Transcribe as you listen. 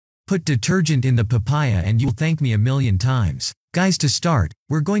Put detergent in the papaya and you'll thank me a million times. Guys, to start,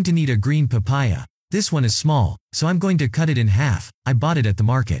 we're going to need a green papaya. This one is small, so I'm going to cut it in half. I bought it at the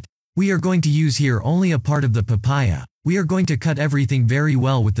market. We are going to use here only a part of the papaya. We are going to cut everything very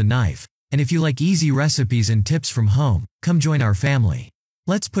well with the knife. And if you like easy recipes and tips from home, come join our family.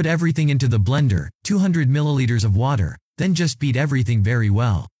 Let's put everything into the blender, 200 milliliters of water, then just beat everything very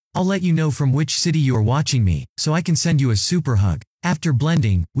well. I'll let you know from which city you are watching me, so I can send you a super hug. After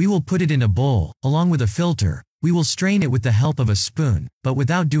blending, we will put it in a bowl, along with a filter. We will strain it with the help of a spoon, but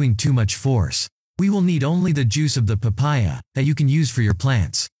without doing too much force. We will need only the juice of the papaya, that you can use for your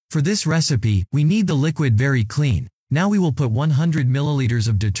plants. For this recipe, we need the liquid very clean. Now we will put 100 milliliters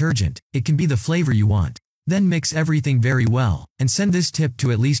of detergent. It can be the flavor you want. Then mix everything very well, and send this tip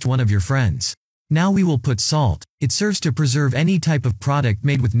to at least one of your friends. Now we will put salt. It serves to preserve any type of product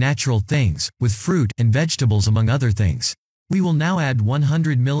made with natural things, with fruit and vegetables among other things. We will now add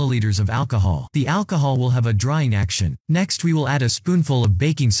 100 milliliters of alcohol. The alcohol will have a drying action. Next we will add a spoonful of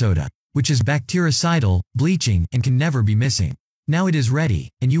baking soda, which is bactericidal, bleaching, and can never be missing. Now it is ready,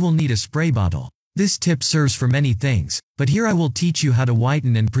 and you will need a spray bottle. This tip serves for many things, but here I will teach you how to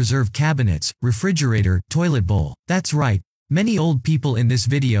whiten and preserve cabinets, refrigerator, toilet bowl. That's right, many old people in this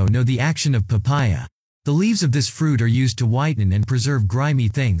video know the action of papaya. The leaves of this fruit are used to whiten and preserve grimy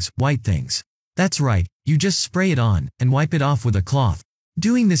things, white things. That's right, you just spray it on, and wipe it off with a cloth.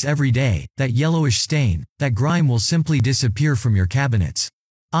 Doing this every day, that yellowish stain, that grime will simply disappear from your cabinets.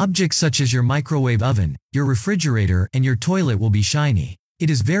 Objects such as your microwave oven, your refrigerator, and your toilet will be shiny. It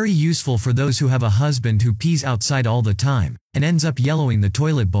is very useful for those who have a husband who pees outside all the time, and ends up yellowing the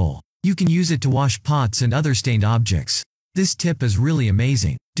toilet bowl. You can use it to wash pots and other stained objects. This tip is really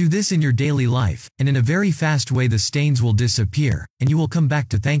amazing. Do this in your daily life, and in a very fast way the stains will disappear, and you will come back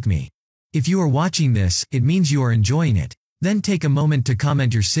to thank me. If you are watching this, it means you are enjoying it. Then take a moment to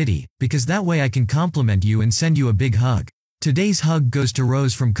comment your city, because that way I can compliment you and send you a big hug. Today's hug goes to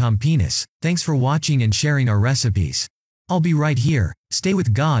Rose from Campinas. Thanks for watching and sharing our recipes. I'll be right here. Stay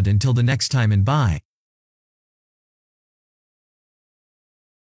with God until the next time and bye.